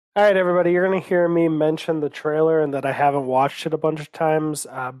All right, everybody, you're going to hear me mention the trailer and that I haven't watched it a bunch of times.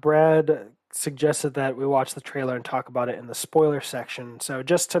 Brad suggested that we watch the trailer and talk about it in the spoiler section. So,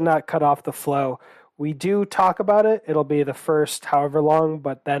 just to not cut off the flow, we do talk about it. It'll be the first however long,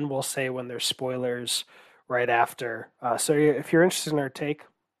 but then we'll say when there's spoilers right after. So, if you're interested in our take,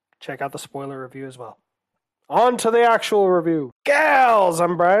 check out the spoiler review as well. On to the actual review. Gals,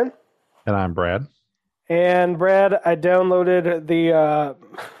 I'm Brian. And I'm Brad. And Brad, I downloaded the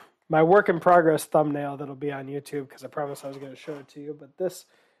my work in progress thumbnail that'll be on YouTube because I promised I was going to show it to you. But this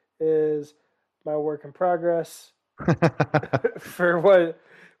is my work in progress for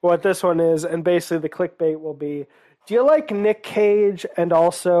what this one is, and basically the clickbait will be: do you like Nick Cage and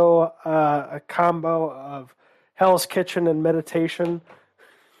also a combo of Hell's Kitchen and meditation?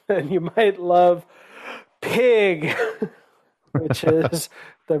 And you might love Pig, which is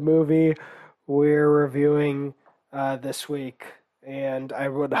the movie we're reviewing this week. And I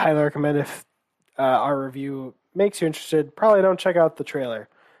would highly recommend if our review makes you interested, probably don't check out the trailer.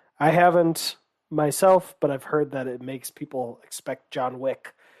 I haven't myself, but I've heard that it makes people expect John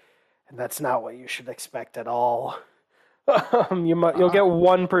Wick, and that's not what you should expect at all. You'll Uh, get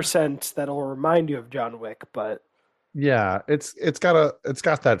 1% that'll remind you of John Wick, but yeah, it's got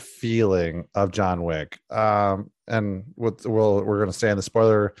that feeling of John Wick. And we're going to stay in the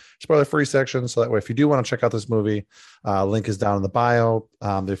spoiler free section, so that way, if you do want to check out this movie, link is down in the bio.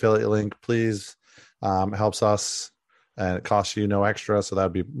 The affiliate link, please, helps us, and it costs you no extra, so that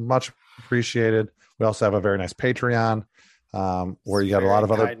would be much appreciated. We also have a very nice Patreon, where it's you got a lot very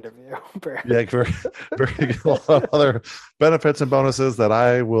of other kind of you, Brad. yeah, very a lot of other benefits and bonuses that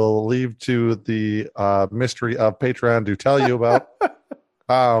I will leave to the mystery of Patreon to tell you about.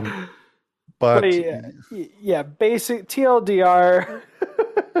 Um, But but yeah, basic TLDR.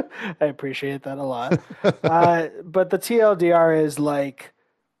 I appreciate that a lot. But the TLDR is like,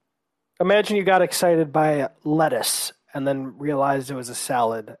 imagine you got excited by lettuce and then realized it was a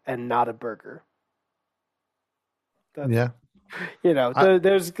salad and not a burger. That's yeah, I,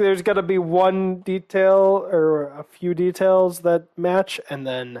 there's got to be one detail or a few details that match, and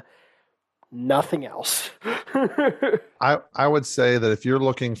then nothing else. I would say that if you're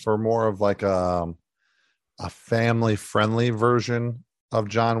looking for more of like a family friendly version of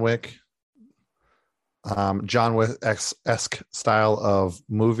John Wick, John Wick esque style of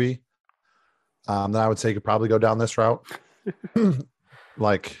movie, then I would say you could probably go down this route.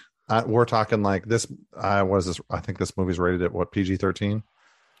 Like we're talking like this. What is this? I think this movie's rated at what, PG-13.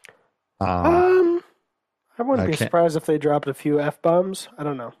 Um, um, I wouldn't I be can't. surprised if they dropped a few f bombs. I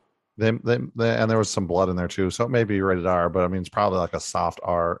don't know. And there was some blood in there too, so it may be rated R, but I mean it's probably like a soft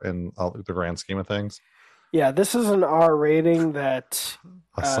R in the grand scheme of things. Yeah, this is an R rating that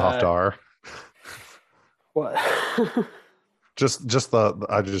A soft uh R. what Just the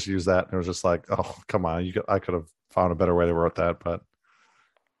I just used that and it was just like, oh come on, I could have found a better way to wrote that, but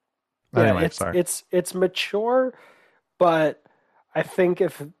yeah, anyway, sorry. it's mature, but I think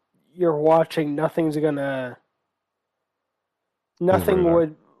if you're watching This is rated nothing R.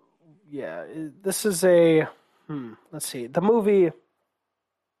 would yeah, this is a let's see. The movie I'm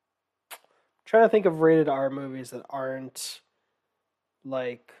trying to think of rated R movies that aren't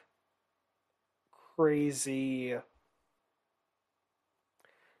like crazy.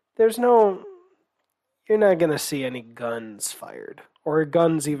 There's no You're not gonna see any guns fired or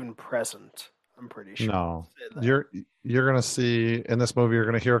guns even present. I'm pretty sure. No, Say that. you're gonna see in this movie. You're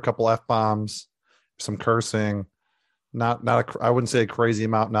gonna hear a couple f bombs, some cursing. I wouldn't say a crazy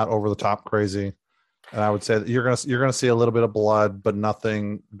amount, not over the top crazy. And I would say that you're gonna see a little bit of blood, but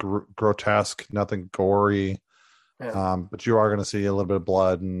nothing grotesque, nothing gory. Yeah, But you are gonna see a little bit of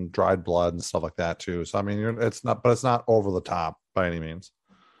blood and dried blood and stuff like that too. So I mean, it's not over the top by any means.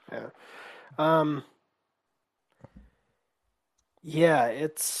 yeah. Um, yeah,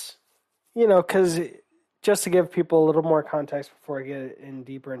 it's because just to give people a little more context before I get in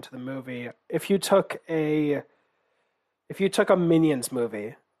deeper into the movie, if you took a Minions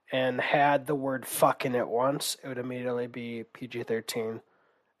movie and had the word "fuck" in it once, it would immediately be PG-13,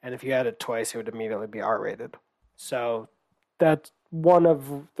 and if you had it twice, it would immediately be R-rated. So that's one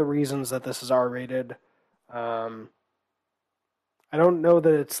of the reasons that this is R-rated. Um, I don't know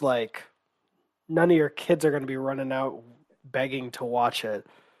that it's like none of your kids are going to be running out begging to watch it.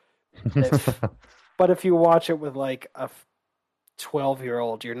 If but if you watch it with like a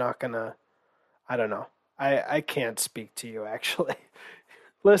 12-year-old, you're not gonna. I don't know. I can't speak to you actually.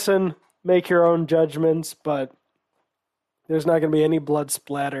 Listen, make your own judgments, but there's not gonna be any blood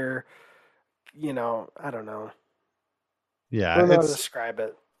splatter. I don't know. I Yeah, don't know how to it's describe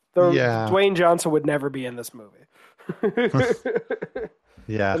it. The yeah. Dwayne Johnson would never be in this movie.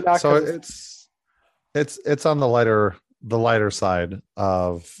 Yeah. but not So because it's on the lighter side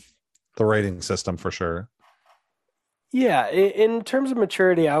of the rating system for sure. yeah. In terms of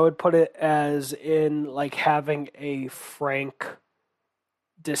maturity, I would put it as in like having a frank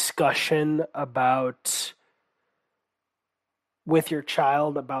discussion about with your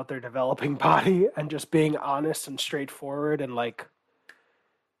child about their developing body and just being honest and straightforward and like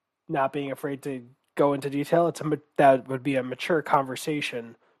not being afraid to go into detail. That would be a mature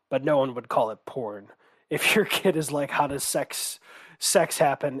conversation, but no one would call it porn. If your kid is like, "How does sex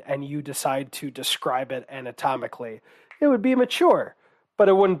happen?" and you decide to describe it anatomically, it would be mature, but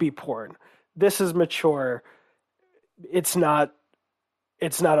it wouldn't be porn. This is mature. It's not.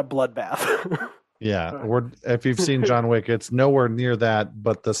 It's not a bloodbath. Yeah. We're if you've seen John Wick, it's nowhere near that,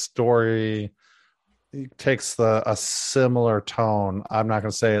 but the story takes a similar tone. I'm not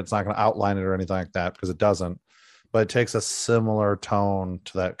going to say it's not going to outline it or anything like that because it doesn't, but it takes a similar tone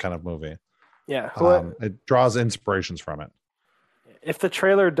to that kind of movie. Yeah. It draws inspirations from it. If the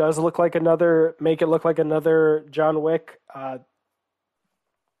trailer does look like another, make it look like another John Wick,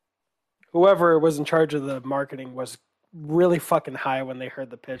 whoever was in charge of the marketing was really fucking high when they heard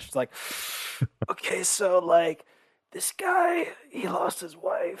the pitch. It's like, okay, so like this guy, he lost his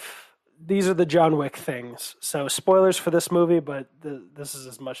wife. These are the John Wick things. So spoilers for this movie, but this is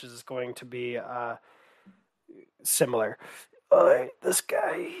as much as it's going to be similar. This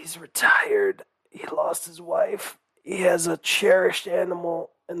guy, he's retired. He lost his wife. He has a cherished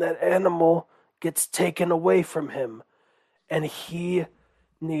animal, and that animal gets taken away from him, and he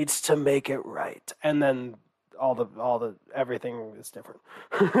needs to make it right. And then all the everything is different.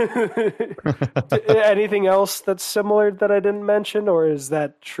 Anything else that's similar that I didn't mention, or is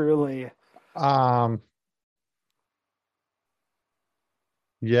that truly? um,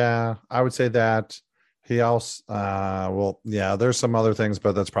 yeah, I would say that he also, well, yeah, there's some other things,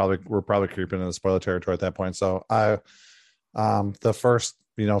 but we're probably creeping into spoiler territory at that point. So the first,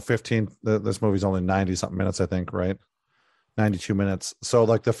 15, this movie's only 90 something minutes, I think, right? 92 minutes. So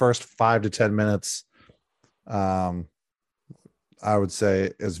like the first 5 to 10 minutes, um, I would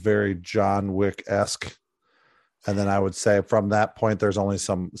say is very John Wick esque. And then I would say from that point, there's only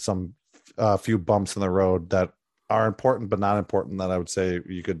some few bumps in the road that are important but not important that I would say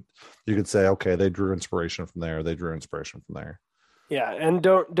you could say, okay, they drew inspiration from there. They drew inspiration from there. Yeah, and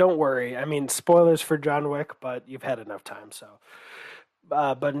don't worry. I mean, spoilers for John Wick, but you've had enough time. So,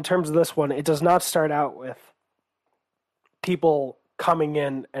 but in terms of this one, it does not start out with people coming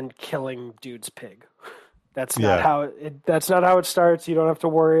in and killing dude's pig. That's not Yeah. how it. That's not how it starts. You don't have to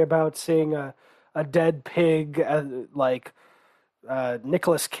worry about seeing a dead pig like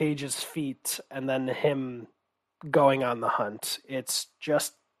Nicolas Cage's feet, and then him going on the hunt. It's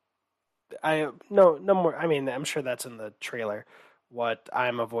just no more. I mean, I'm sure that's in the trailer. What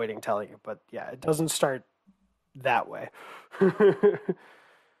I'm avoiding telling you, but yeah, it doesn't start that way.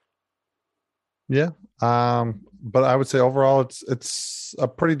 Yeah. But I would say overall it's a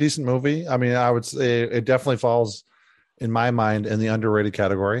pretty decent movie. I mean, I would say it definitely falls in my mind in the underrated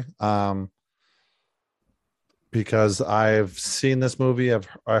category. Because I've seen this movie.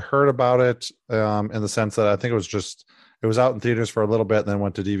 I heard about it in the sense that I think it was out in theaters for a little bit and then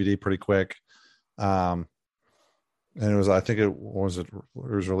went to DVD pretty quick. Um, and I think it was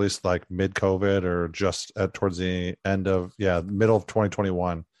released like mid COVID or just towards the end of, middle of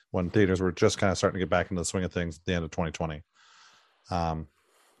 2021 when theaters were just kind of starting to get back into the swing of things at the end of 2020. Um,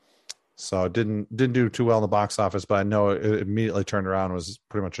 so it didn't do too well in the box office, but I know it immediately turned around and was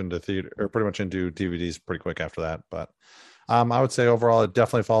pretty much into theater or pretty much into DVDs pretty quick after that. But I would say overall, it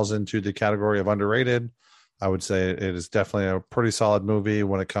definitely falls into the category of underrated. I would say it is definitely a pretty solid movie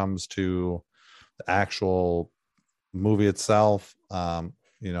when it comes to the actual movie itself.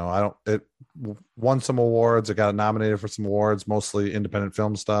 It won some awards. It got nominated for some awards, mostly independent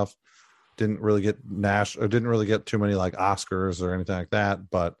film stuff. Didn't really get didn't really get too many like Oscars or anything like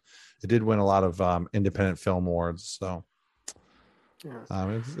that, but it did win a lot of independent film awards. So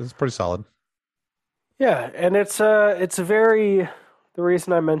Yeah. it's pretty solid. Yeah, and it's a very the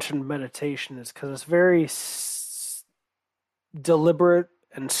reason I mentioned meditation is because it's very deliberate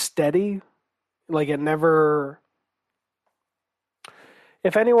and steady. Like it never.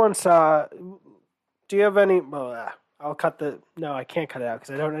 If anyone saw, do you have any? Well, I'll cut the. No, I can't cut it out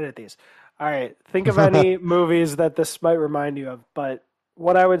because I don't edit these. All right, think of any movies that this might remind you of. But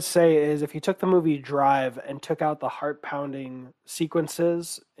what I would say is, if you took the movie Drive and took out the heart pounding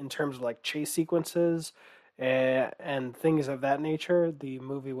sequences in terms of like chase sequences and things of that nature, the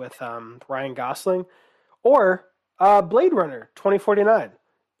movie with Ryan Gosling, or Blade Runner 2049.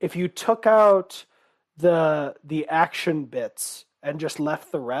 If you took out the action bits and just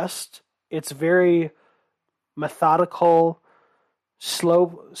left the rest, it's very methodical,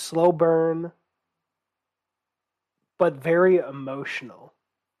 slow burn, but very emotional,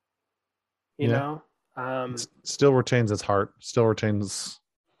 you Yeah. know? It Um, still retains its heart, still retains.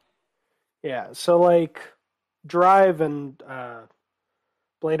 yeah, so like Drive and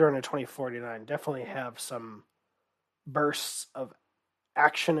Blade Runner 2049 definitely have some bursts of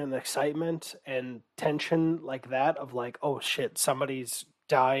action and excitement and tension like that of like, oh shit, somebody's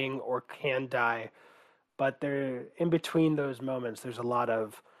dying or can die. But there in between those moments there's a lot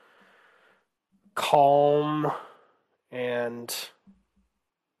of calm and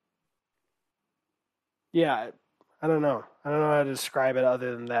yeah, I don't know. I don't know how to describe it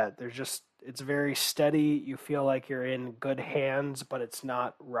other than that. There's just it's very steady. You feel like you're in good hands, but it's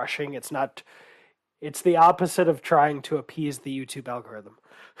not rushing. It's not it's the opposite of trying to appease the YouTube algorithm.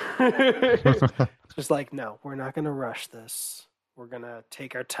 It's just like, no, we're not going to rush this. We're going to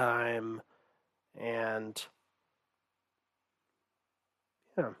take our time and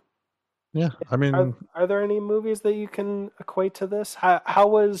yeah. Yeah, I Are mean, are there any movies that you can equate to this? How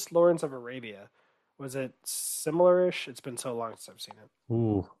was Lawrence of Arabia? Was it similar-ish? It's been so long since I've seen it.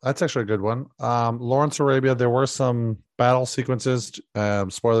 ooh, that's actually a good one. Lawrence Arabia, there were some battle sequences,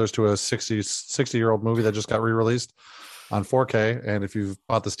 spoilers to a 60-year-old movie that just got re-released on 4K. And if you've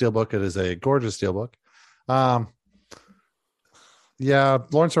bought the Steelbook, it is a gorgeous Steelbook. Um, yeah,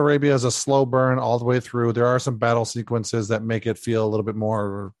 Lawrence of Arabia is a slow burn all the way through. There are some battle sequences that make it feel a little bit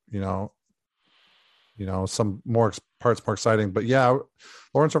more, some more parts more exciting. But yeah,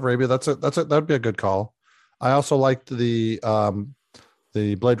 Lawrence of Arabia, that'd be a good call. I also liked the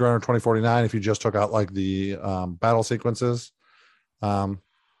Blade Runner 2049 if you just took out like the battle sequences. Um,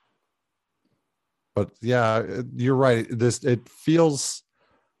 but yeah, you're right. It feels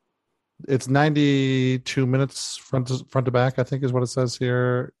it's 92 minutes front to back, I think is what it says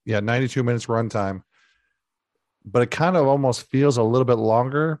here. Yeah, 92 minutes runtime. But it kind of almost feels a little bit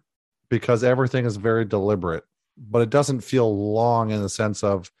longer because everything is very deliberate. But it doesn't feel long in the sense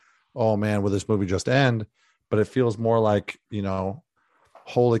of, oh man, will this movie just end? But it feels more like,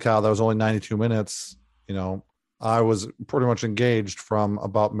 holy cow, that was only 92 minutes. I was pretty much engaged from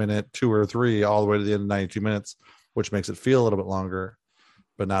about minute 2 or 3 all the way to the end of 92 minutes, which makes it feel a little bit longer,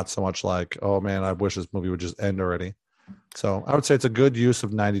 but not so much like, oh man, I wish this movie would just end already. So I would say it's a good use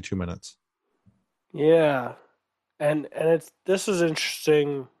of 92 minutes. Yeah. And it's this is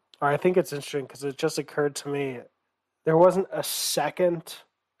interesting, or I think it's interesting because it just occurred to me there wasn't a second,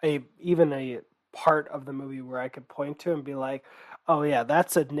 a even a part of the movie where I could point to and be like, "Oh yeah,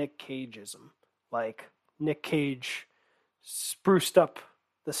 that's a Nick Cageism." Like Nick Cage spruced up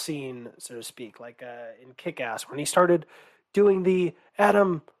the scene, so to speak, like in Kick-Ass when he started doing the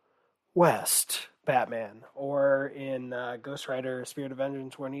Adam West Batman, or in Ghost Rider: Spirit of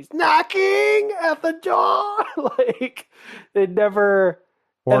Vengeance when he's knocking at the door. Like it never,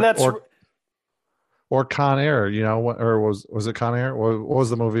 and Or that's or or Con Air, or was it Con Air? What was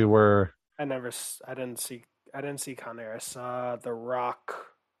the movie where I never, I didn't see Con Air. I saw The Rock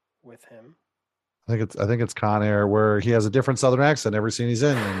with him. I think it's Con Air where he has a different Southern accent every scene he's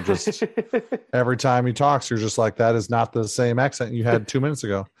in, and just every time he talks, you're just like, that is not the same accent you had 2 minutes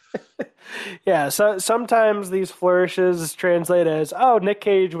ago. Yeah, so sometimes these flourishes translate as, "Oh, Nick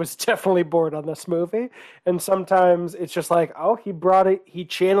Cage was definitely bored on this movie," and sometimes it's just like, "Oh, he brought it, he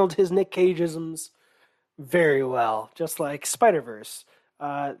channeled his Nick Cageisms very well," just like Spider Verse.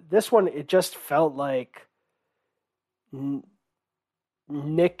 This one, it just felt like N-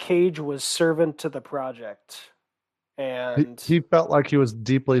 Nick Cage was servant to the project, He, and he felt like he was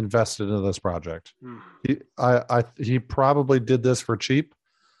deeply invested into this project. mm, He probably did this for cheap.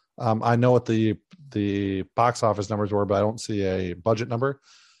 I know what the box office numbers were, but I don't see a budget number.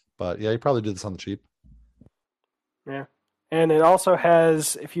 But yeah, he probably did this on the cheap. yeah, and it also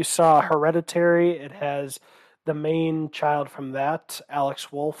has, if you saw Hereditary, it has the main child from that,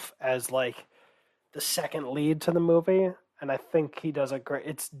 Alex Wolff, as like the second lead to the movie, and I think he does a great.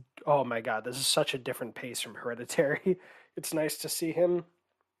 It's oh my god, this is such a different pace from Hereditary. It's nice to see him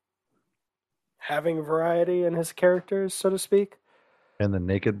having variety in his characters, so to speak. And the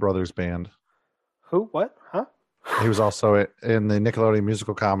Naked Brothers Band. Who? What? Huh? He was also in the Nickelodeon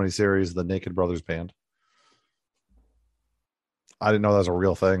musical comedy series, The Naked Brothers Band. I didn't know that was a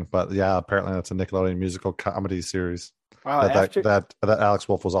real thing, but yeah, apparently that's a Nickelodeon musical comedy series Wow. that Alex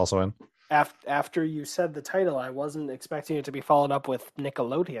Wolff was also in. After you said the title, I wasn't expecting it to be followed up with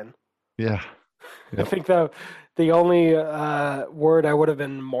Nickelodeon. Yeah. I Yep. think the only word I would have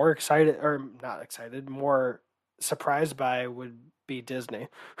been more excited, or not excited, more surprised by would be Disney.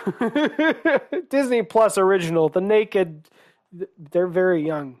 Disney Plus original, the naked They're very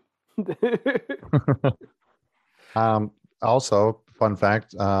young. Also, fun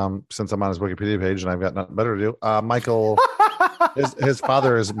fact, since I'm on his Wikipedia page and I've got nothing better to do, Michael, his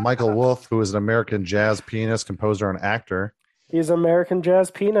father is Michael Wolff, who is an American jazz pianist, composer, and actor. He's American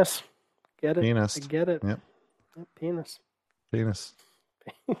jazz penis. Get it? Pianist. I get it. Yep. Penis. Penis.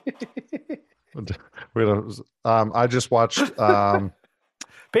 I just watched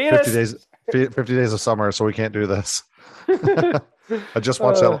Penis. 50 days of summer, so we can't do this. I just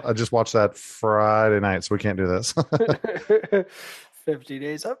watched that Friday night, so we can't do this. 50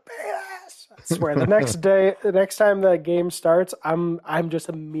 days of penis. I swear, the next time the game starts, I'm just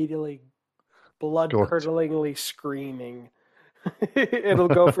immediately blood curdlingly screaming. It'll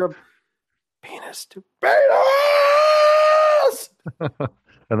go from penis to penis.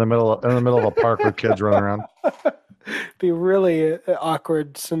 in the middle of a park with kids running around. Be really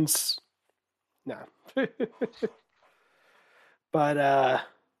awkward since no. But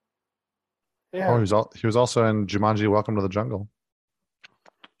yeah. Oh, he was also in Jumanji: Welcome to the Jungle,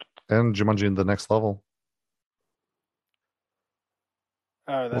 and Jumanji: The Next Level.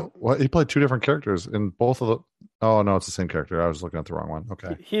 What? He played two different characters in both of the. Oh no, it's the same character. I was looking at the wrong one.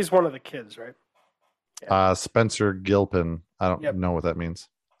 Okay, he's one of the kids, right? Yeah. Spencer Gilpin. I don't know what that means.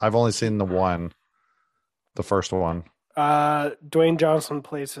 I've only seen the first one. Dwayne Johnson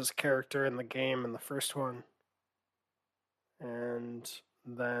plays his character in the game in the first one. And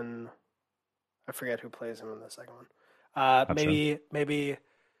then I forget who plays him in the second one. Maybe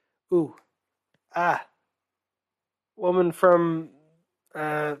woman from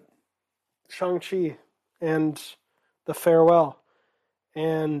Shang-Chi and The Farewell.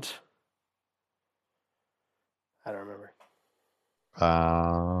 And I don't remember.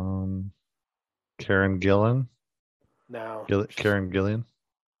 Karen Gillan? No. Karen Gillian?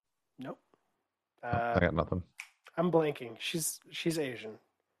 Nope. I got nothing. I'm blanking. She's Asian.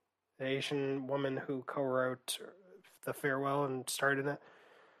 The Asian woman who co-wrote The Farewell and starred in it.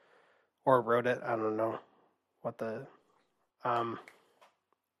 Or wrote it. I don't know. What the...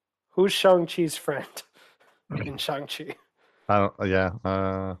 Who's Shang-Chi's friend in Shang-Chi? I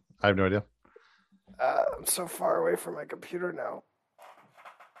have no idea. I'm so far away from my computer now.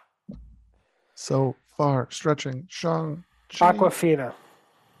 So far stretching Shang-Chi. Aquafina.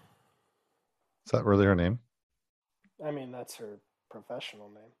 Is that really her name? I mean, that's her professional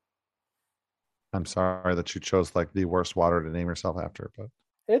name. I'm sorry that you chose like the worst water to name yourself after, but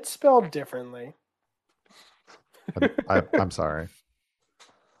it's spelled differently. I'm sorry.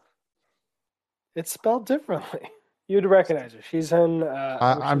 It's spelled differently. You'd recognize her. She's in.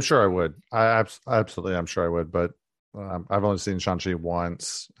 I'm sure I would. I'm sure I would. But I've only seen Shang-Chi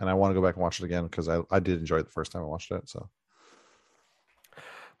once, and I want to go back and watch it again because I did enjoy it the first time I watched it. So.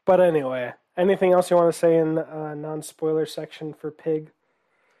 But anyway, anything else you want to say in non-spoiler section for Pig?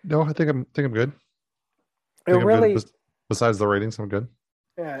 No, I think I'm good. Besides the ratings, I'm good.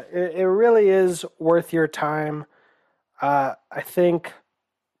 Yeah, it really is worth your time. I think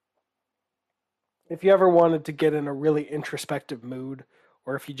if you ever wanted to get in a really introspective mood,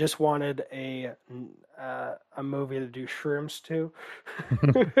 or if you just wanted a movie to do shrooms to,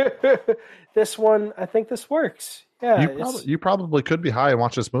 this one, I think this works. Yeah, you probably could be high and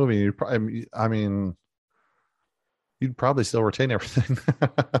watch this movie. You'd probably still retain everything.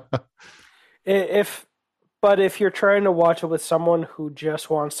 But if you're trying to watch it with someone who just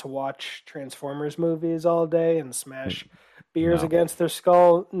wants to watch Transformers movies all day and smash beers against their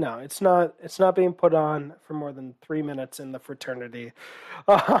skull, no, it's not being put on for more than 3 minutes in the fraternity.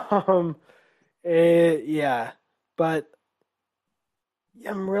 Yeah, but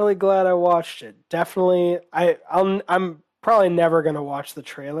I'm really glad I watched it. Definitely, I'm probably never gonna watch the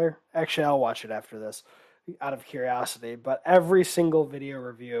trailer. Actually, I'll watch it after this, out of curiosity. But every single video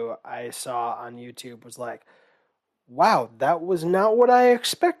review I saw on YouTube was like, wow, that was not what I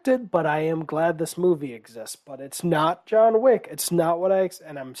expected, but I am glad this movie exists. But it's not John Wick. It's not what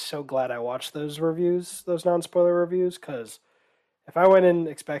and I'm so glad I watched those reviews, those non-spoiler reviews, because if I went in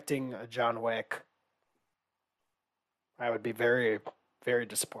expecting a John Wick, I would be very, very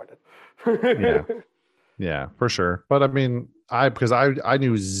disappointed. Yeah, for sure. But I mean, because I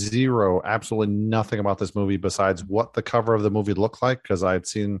knew absolutely nothing about this movie besides what the cover of the movie looked like, because I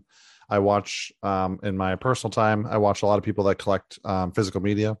watch in my personal time, I watch a lot of people that collect physical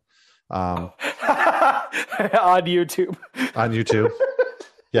media on YouTube. On YouTube.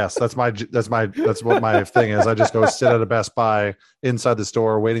 Yes, that's what my thing is. I just go sit at a Best Buy inside the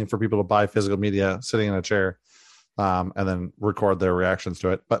store waiting for people to buy physical media, sitting in a chair, and then record their reactions to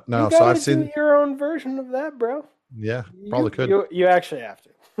it. But no, so I've seen your own version of that, bro. Yeah, probably could. You actually have to.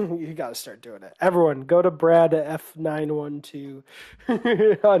 You got to start doing it. Everyone, go to Brad F912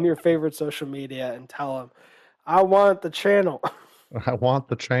 on your favorite social media and tell him, I want the channel. I want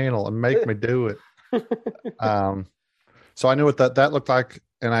the channel and make me do it. Um, so I knew what that looked like,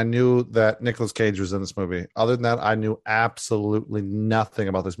 and I knew that Nicolas Cage was in this movie. Other than that, I knew absolutely nothing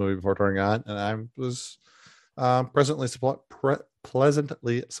about this movie before turning on, and I was pleasantly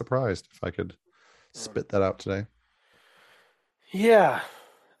surprised, if I could spit that out today. Yeah.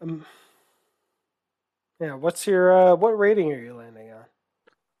 Um, yeah. What's your what rating are you landing on?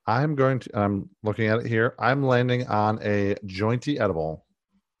 I'm looking at it here. I'm landing on a jointy edible.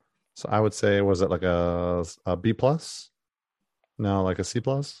 So I would say, was it like a B plus? No, like a C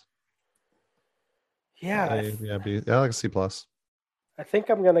plus? Yeah, Yeah, B. Yeah, like a C plus. I think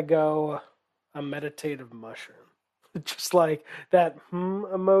I'm gonna go a meditative mushroom, just like that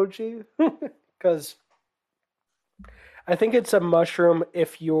emoji, because I think it's a mushroom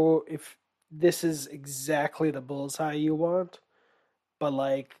if this is exactly the bullseye you want, but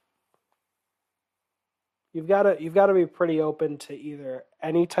like you've got to be pretty open to either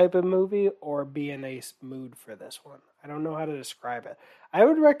any type of movie or be in a mood for this one. I don't know how to describe it. I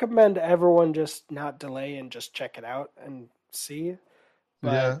would recommend everyone just not delay and just check it out and see.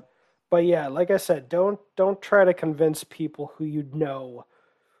 But Yeah, but yeah, like I said, don't try to convince people who you know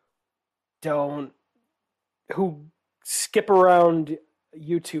don't who skip around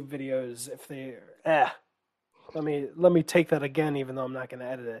YouTube videos if they let me take that again, even though I'm not going to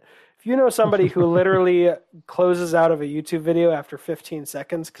edit it. If you know somebody who literally closes out of a YouTube video after 15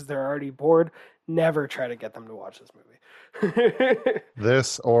 seconds because they're already bored, never try to get them to watch this movie.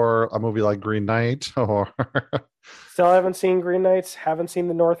 this or a movie like Green Knight or Still haven't seen Green Knights. Haven't seen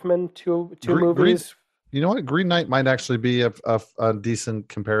The Northman. Two Green. movies. You know what? Green Knight might actually be a decent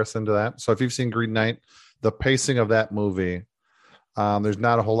comparison to that. So if you've seen Green Knight, the pacing of that movie, there's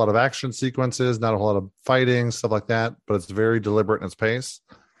not a whole lot of action sequences, not a whole lot of fighting, stuff like that, but it's very deliberate in its pace.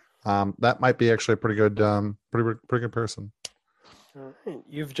 That might be actually a pretty good, pretty good person. All right.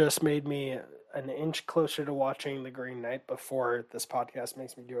 You've just made me an inch closer to watching The Green Knight before this podcast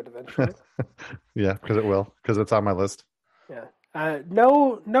makes me do it eventually. Yeah, because it's on my list. Yeah.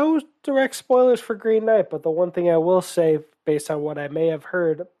 No direct spoilers for Green Knight, but the one thing I will say, based on what I may have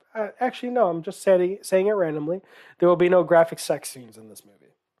heard, actually no, I'm just saying it randomly. There will be no graphic sex scenes in this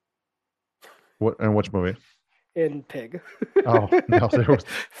movie. What and which movie? In Pig. Oh no, there will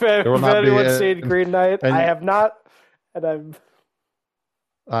If not be. anyone's seen Green Knight, I And have not, and I'm.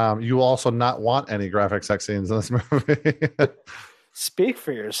 you will also not want any graphic sex scenes in this movie. Speak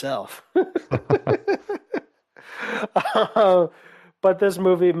for yourself. But this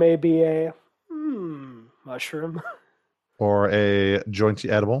movie may be a mushroom. Or a jointy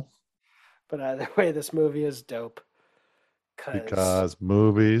edible. But either way, this movie is dope. Because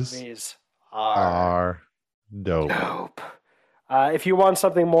movies Movies are are dope. dope. If you want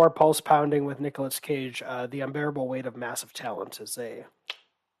something more pulse pounding with Nicolas Cage, The Unbearable Weight of Massive Talent is a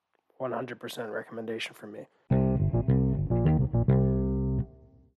 100% recommendation from me.